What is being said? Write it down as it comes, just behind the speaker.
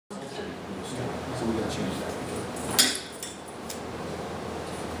change that.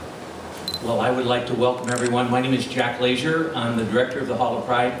 Well, I would like to welcome everyone. My name is Jack Lazier. I'm the director of the Hall of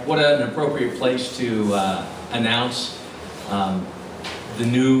Pride. What an appropriate place to announce the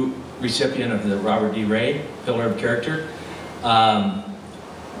new recipient of the Robert D. Ray Pillar of Character.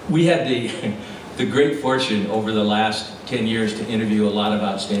 We had the great fortune over the last 10 years to interview a lot of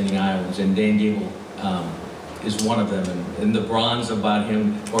outstanding Iowans, and Dan Gable is one of them, and the bronze about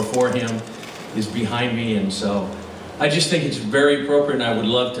him, or for him, is behind me, and so I just think it's very appropriate, and I would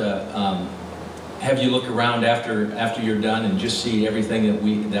love to have you look around after you're done and just see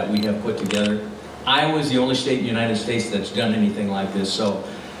everything that we have put together. Iowa is the only state in the United States that's done anything like this, so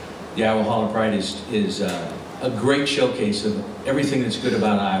the Iowa Hall of Pride is a great showcase of everything that's good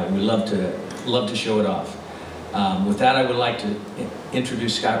about Iowa. We love to show it off. With that, I would like to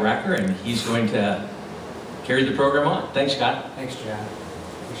introduce Scott Racker, and he's going to carry the program on. Thanks, Scott. Thanks, Jack.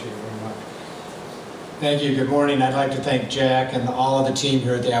 Appreciate it very much. Thank you. Good morning. I'd like to thank Jack and all of the team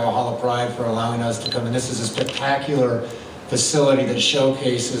here at the Iowa Hall of Pride for allowing us to come in. This is a spectacular facility that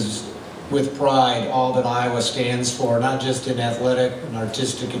showcases with pride all that Iowa stands for, not just in athletic and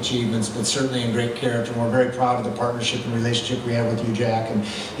artistic achievements, but certainly in great character. And we're very proud of the partnership and relationship we have with you, Jack, and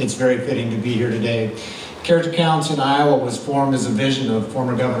it's very fitting to be here today. Character Counts in Iowa was formed as a vision of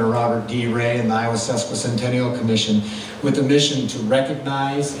former Governor Robert D. Ray and the Iowa Sesquicentennial Commission with a mission to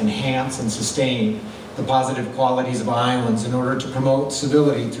recognize, enhance, and sustain the positive qualities of Iowans in order to promote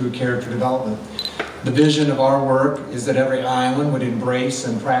civility through character development. The vision of our work is that every Iowan would embrace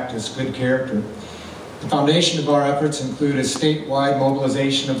and practice good character. The foundation of our efforts include a statewide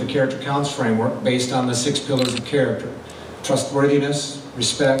mobilization of the Character Counts framework based on the 6 pillars of character: trustworthiness,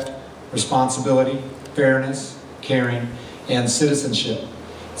 respect, responsibility, fairness, caring, and citizenship.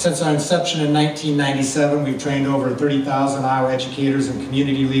 Since our inception in 1997, we've trained over 30,000 Iowa educators and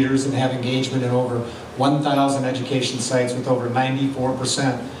community leaders and have engagement in over 1,000 education sites, with over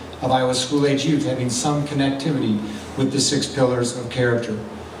 94% of Iowa's school-age youth having some connectivity with the 6 pillars of character.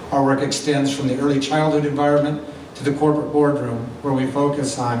 Our work extends from the early childhood environment to the corporate boardroom, where we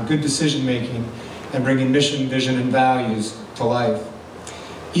focus on good decision-making and bringing mission, vision, and values to life.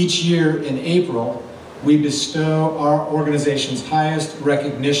 Each year in April, we bestow our organization's highest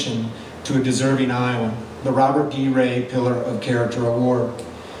recognition to a deserving Iowan, the Robert D. Ray Pillar of Character Award.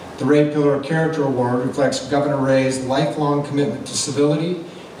 The Ray Pillar of Character Award reflects Governor Ray's lifelong commitment to civility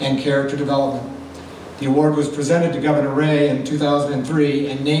and character development. The award was presented to Governor Ray in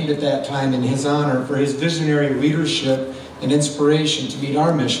 2003 and named at that time in his honor for his visionary leadership and inspiration to meet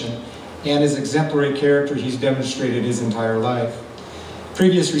our mission and his exemplary character he's demonstrated his entire life.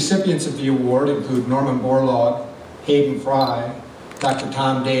 Previous recipients of the award include Norman Borlaug, Hayden Fry, Dr.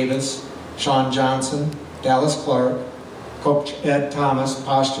 Tom Davis, Sean Johnson, Dallas Clark, Coach Ed Thomas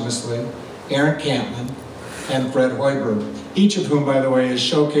posthumously, Aaron Campman, and Fred Hoiberg, each of whom, by the way, is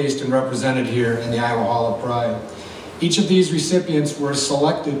showcased and represented here in the Iowa Hall of Pride. Each of these recipients were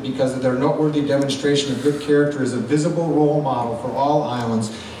selected because of their noteworthy demonstration of good character as a visible role model for all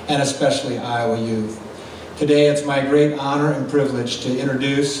Iowans, and especially Iowa youth. Today, it's my great honor and privilege to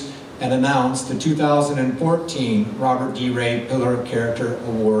introduce and announce the 2014 Robert D. Ray Pillar of Character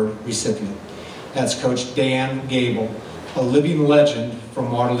Award recipient. That's Coach Dan Gable, a living legend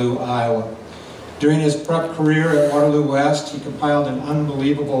from Waterloo, Iowa. During his prep career at Waterloo West, he compiled an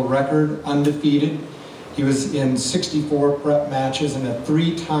unbelievable record, undefeated. He was in 64 prep matches and a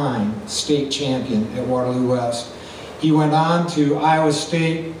 3-time state champion at Waterloo West. He went on to Iowa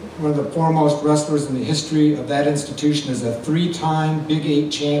State, one of the foremost wrestlers in the history of that institution, as a 3-time Big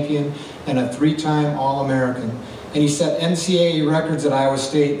 8 champion and a 3-time All-American. And he set NCAA records at Iowa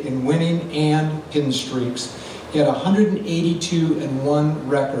State in winning and pin streaks. He had a 182-1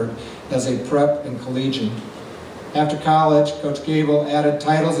 record as a prep and collegian. After college, Coach Gable added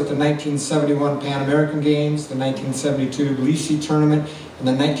titles at the 1971 Pan American Games, the 1972 Lisi Tournament, and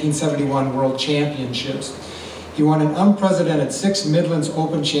the 1971 World Championships. He won an unprecedented 6 Midlands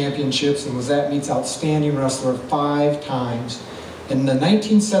Open Championships and was that meet's outstanding wrestler 5 times. In the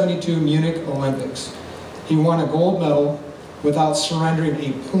 1972 Munich Olympics, he won a gold medal without surrendering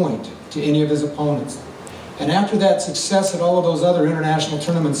a point to any of his opponents. And after that success at all of those other international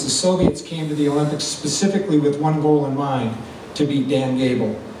tournaments, the Soviets came to the Olympics specifically with one goal in mind: to beat Dan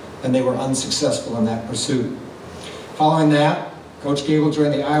Gable. And they were unsuccessful in that pursuit. Following that, Coach Gable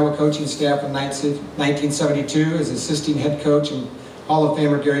joined the Iowa coaching staff in 1972 as assisting head coach and Hall of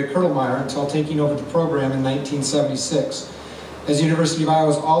Famer Gary Kurtelmeyer until taking over the program in 1976. As University of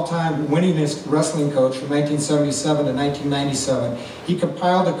Iowa's all-time winningest wrestling coach from 1977 to 1997, he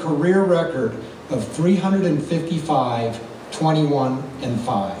compiled a career record of 355, 21, and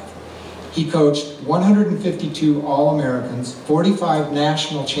 5. He coached 152 All-Americans, 45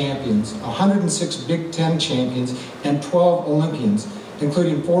 national champions, 106 Big Ten champions, and 12 Olympians,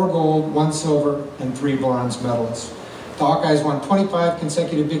 including 4 gold, 1 silver, and 3 bronze medalists. The Hawkeyes won 25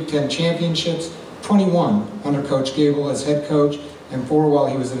 consecutive Big Ten championships, 21 under Coach Gable as head coach, and 4 while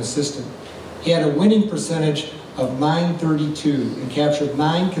he was an assistant. He had a winning percentage of .932 and captured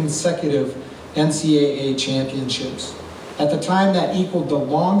 9 consecutive NCAA championships. At the time, that equaled the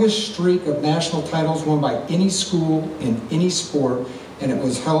longest streak of national titles won by any school in any sport, and it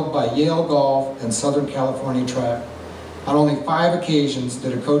was held by Yale Golf and Southern California Track. On only 5 occasions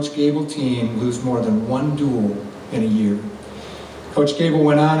did a Coach Gable team lose more than 1 duel in a year. Coach Gable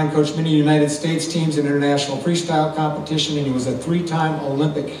went on and coached many United States teams in international freestyle competition, and he was a 3-time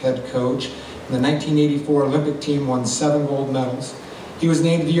Olympic head coach. The 1984 Olympic team won 7 gold medals. He was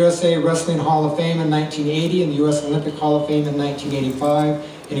named the USA Wrestling Hall of Fame in 1980 and the US Olympic Hall of Fame in 1985,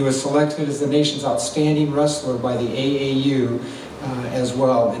 and he was selected as the nation's outstanding wrestler by the AAU as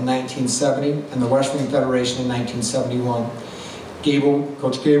well in 1970 and the Wrestling Federation in 1971.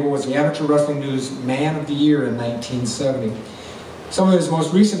 Coach Gable was the Amateur Wrestling News Man of the Year in 1970. Some of his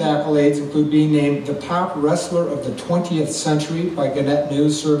most recent accolades include being named the top wrestler of the 20th century by Gannett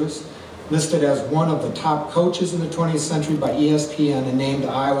News Service, listed as one of the top coaches in the 20th century by ESPN, and named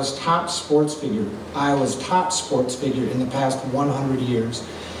Iowa's top sports figure in the past 100 years.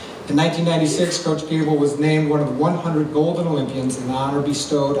 In 1996, Coach Gable was named one of the 100 Golden Olympians, an honor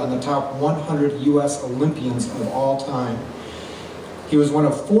bestowed on the top 100 U.S. Olympians of all time. He was one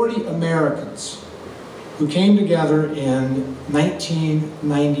of 40 Americans who came together in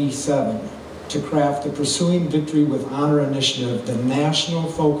 1997 to craft the Pursuing Victory with Honor initiative, the national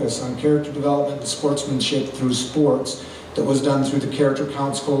focus on character development and sportsmanship through sports that was done through the Character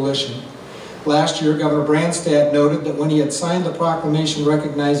Counts Coalition. Last year, Governor Branstad noted that when he had signed the proclamation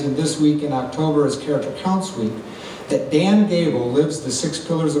recognizing this week in October as Character Counts Week, that Dan Gable lives the 6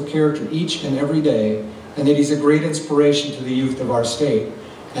 pillars of character each and every day, and that he's a great inspiration to the youth of our state.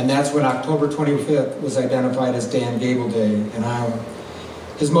 And that's when October 25th was identified as Dan Gable Day in Iowa.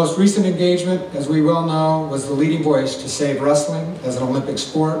 His most recent engagement, as we well know, was the leading voice to save wrestling as an Olympic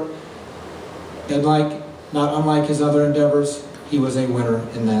sport. And not unlike his other endeavors, he was a winner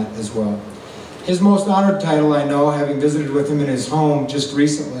in that as well. His most honored title, I know, having visited with him in his home just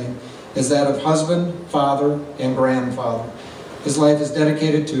recently, is that of husband, father, and grandfather. His life is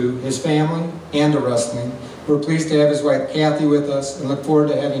dedicated to his family and to wrestling. We're pleased to have his wife Kathy with us and look forward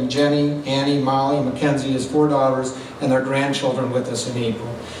to having Jenny, Annie, Molly, Mackenzie, his 4 daughters, and their grandchildren with us in April.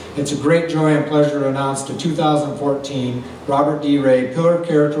 It's a great joy and pleasure to announce the 2014 Robert D. Ray Pillar of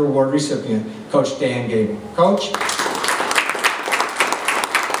Character Award recipient, Coach Dan Gable. Coach?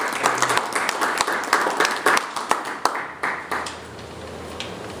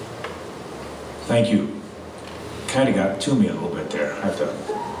 Thank you. Kind of got to me a little bit there. I have to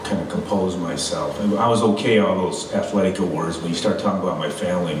kind of compose myself. I was okay all those athletic awards. When you start talking about my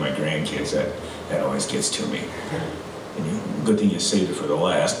family and my grandkids, that always gets to me. And good thing you saved it for the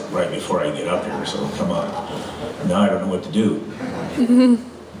last, right before I get up here, so come on. Now I don't know what to do.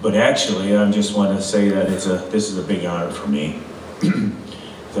 But actually, I just want to say that this is a big honor for me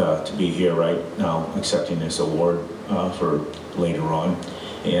to be here right now accepting this award for later on.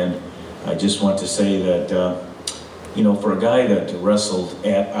 And I just want to say that you know, for a guy that wrestled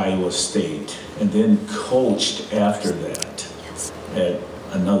at Iowa State and then coached after that at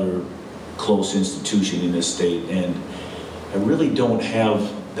another close institution in this state, and I really don't have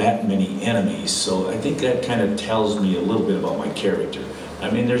that many enemies, so I think that kind of tells me a little bit about my character. I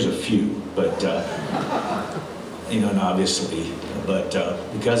mean, there's a few, but you know, and obviously, but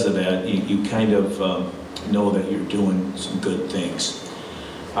because of that, you kind of know that you're doing some good things.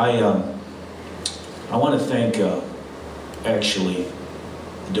 I want to thank actually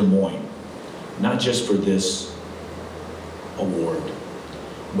Des Moines, not just for this award,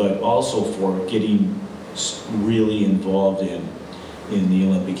 but also for getting really involved in the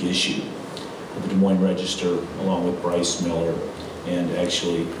Olympic issue. The Des Moines Register, along with Bryce Miller, and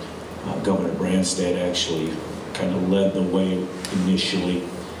actually Governor Branstad actually kind of led the way initially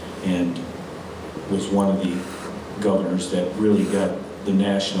and was one of the governors that really got the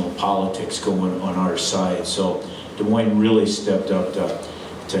national politics going on our side. So Des Moines really stepped up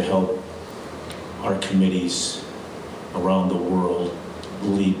to help our committees around the world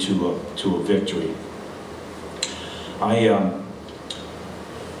lead to a victory. I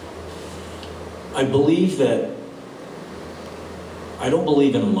believe that, I don't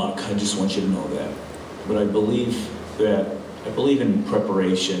believe in luck, I just want you to know that, but I believe in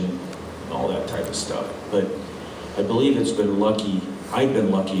preparation and all that type of stuff, but I believe it's been lucky I've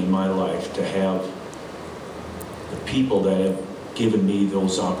been lucky in my life to have the people that have given me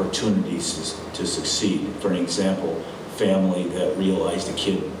those opportunities to succeed. For an example, family that realized the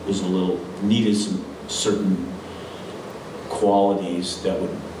kid was needed some certain qualities that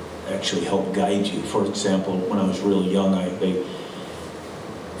would actually help guide you. For example, when I was really young, they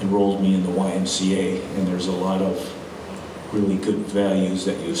enrolled me in the YMCA, and there's a lot of really good values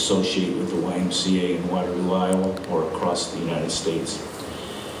that you associate with the YMCA in Waterloo, Iowa, or across the United States.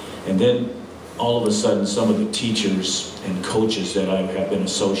 And then all of a sudden, some of the teachers and coaches that I have been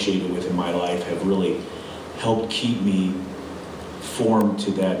associated with in my life have really helped keep me formed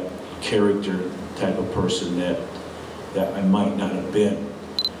to that character type of person that I might not have been.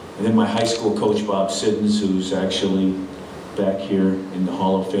 And then my high school coach, Bob Siddons, who's actually back here in the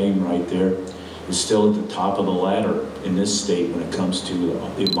Hall of Fame right there, is still at the top of the ladder in this state when it comes to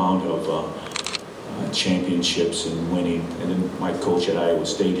the amount of championships and winning. And then my coach at Iowa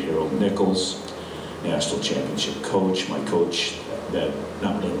State, Harold Nichols, national championship coach. My coach,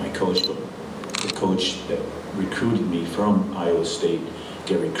 not really my coach, but the coach that recruited me from Iowa State,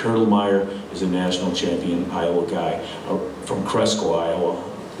 Gary Kurtelmeyer, is a national champion Iowa guy from Cresco, Iowa,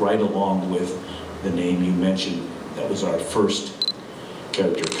 right along with the name you mentioned. That was our first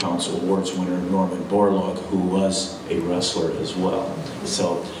Character Council Awards winner, Norman Borlaug, who was a wrestler as well.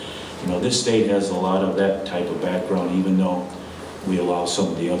 So, you know, this state has a lot of that type of background, even though we allow some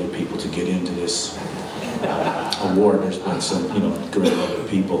of the other people to get into this award. There's been some, you know, great other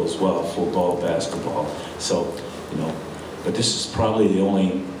people as well, football, basketball. So, you know, but this is probably the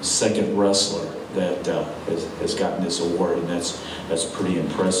only second wrestler that has gotten this award, and that's pretty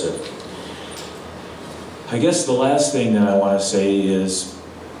impressive. I guess the last thing that I want to say is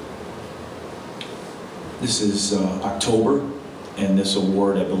this is October, and this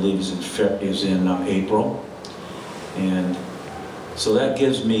award, I believe, is in April, and so that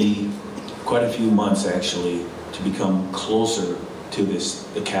gives me quite a few months actually to become closer to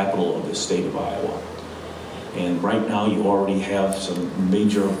the capital of the state of Iowa. And right now you already have some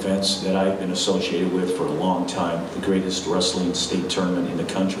major events that I've been associated with for a long time. The greatest wrestling state tournament in the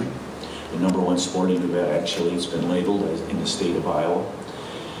country. The #1 sporting event actually has been labeled as in the state of Iowa.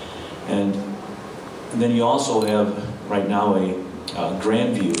 And then you also have right now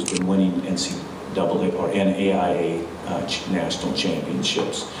Grandview has been winning NCAA or NAIA national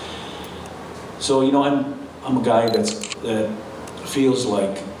championships. So, you know, I'm a guy that feels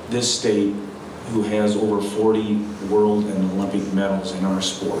like this state, who has over 40 world and Olympic medals in our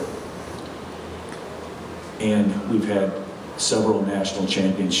sport, and we've had several national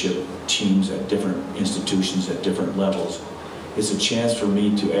championship teams at different institutions at different levels. It's a chance for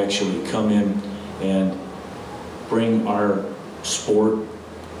me to actually come in and bring our sport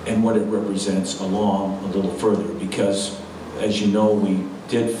and what it represents along a little further, because as you know, we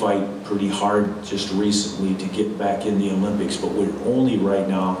did fight pretty hard just recently to get back in the Olympics, but we're only right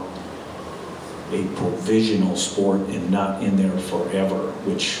now a provisional sport and not in there forever,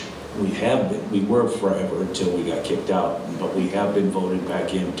 which we have been. We were forever until we got kicked out, but we have been voted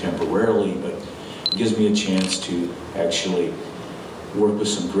back in temporarily. But it gives me a chance to actually work with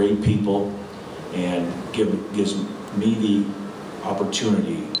some great people, and gives me the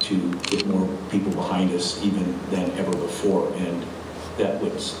opportunity to get more people behind us even than ever before, and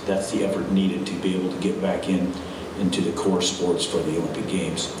that's the effort needed to be able to get back into the core sports for the Olympic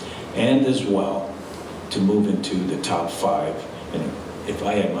Games, and as well to move into the top 5. And if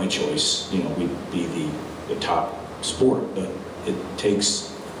I had my choice, you know, we'd be the top sport, but it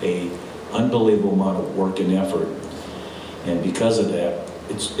takes a unbelievable amount of work and effort, and because of that,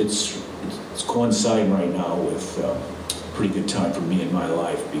 it's coinciding right now with a pretty good time for me in my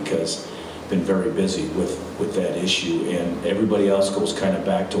life, because I've been very busy with that issue, and everybody else goes kind of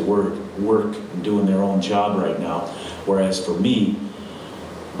back to work and doing their own job right now, whereas for me,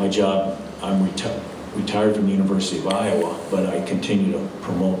 my job, I'm retired from the University of Iowa, but I continue to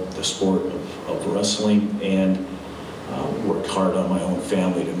promote the sport of wrestling, and work hard on my own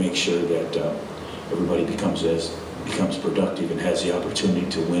family to make sure that everybody becomes productive and has the opportunity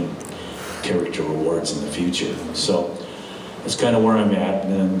to win character awards in the future. So that's kind of where I'm at.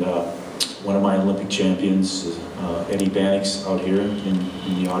 And one of my Olympic champions, Eddie Bannick's out here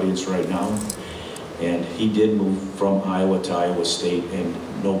in the audience right now, and he did move from Iowa to Iowa State, and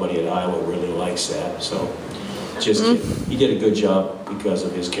nobody at Iowa really likes that. So just kidding. He did a good job because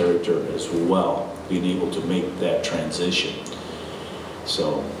of his character as well, being able to make that transition.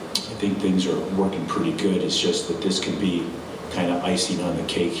 So I think things are working pretty good. It's just that this can be kind of icing on the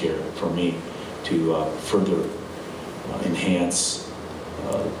cake here for me to further enhance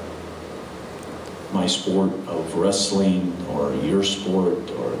my sport of wrestling or your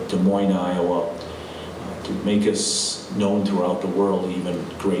sport or Des Moines, Iowa, to make us known throughout the world even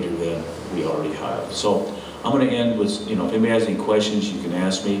greater than we already have. So I'm going to end with, if anybody has any questions, you can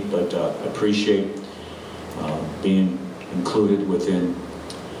ask me, but I appreciate being included within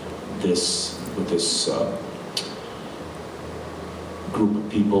this, group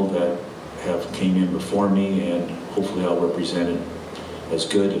of people that have came in before me, and hopefully I'll represent it as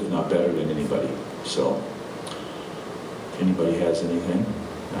good, if not better than anybody. So if anybody has anything,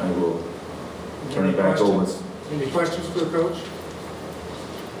 I will turn it back over. Any questions for the coach?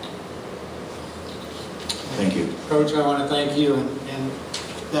 Thank you. Coach, I want to thank you, and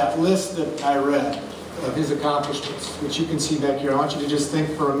that list that I read of his accomplishments, which you can see back here, I want you to just think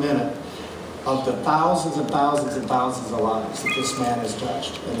for a minute of the thousands and thousands and thousands of lives that this man has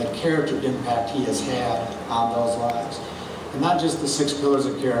touched, and the character impact he has had on those lives. And not just the 6 pillars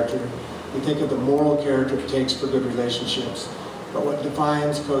of character. We think of the moral character it takes for good relationships, but what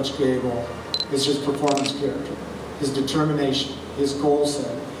defines Coach Gable is his performance character, his determination, his goal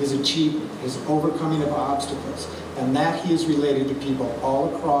setting, his achievement, his overcoming of obstacles, and that he is related to people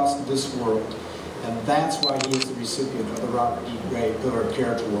all across this world. And that's why he is the recipient of the Robert E. Gray Pillar of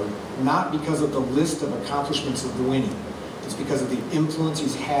Character Award. Not because of the list of accomplishments of the winning. It's because of the influence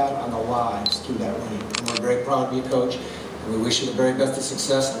he's had on the lives through that winning. And we're very proud of you, Coach. And we wish you the very best of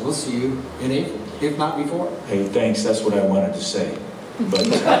success. And we'll see you in April, if not before. Hey, thanks. That's what I wanted to say. But,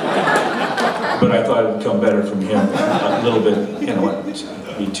 but I thought it would come better from him a little bit.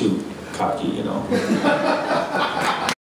 Be too cocky,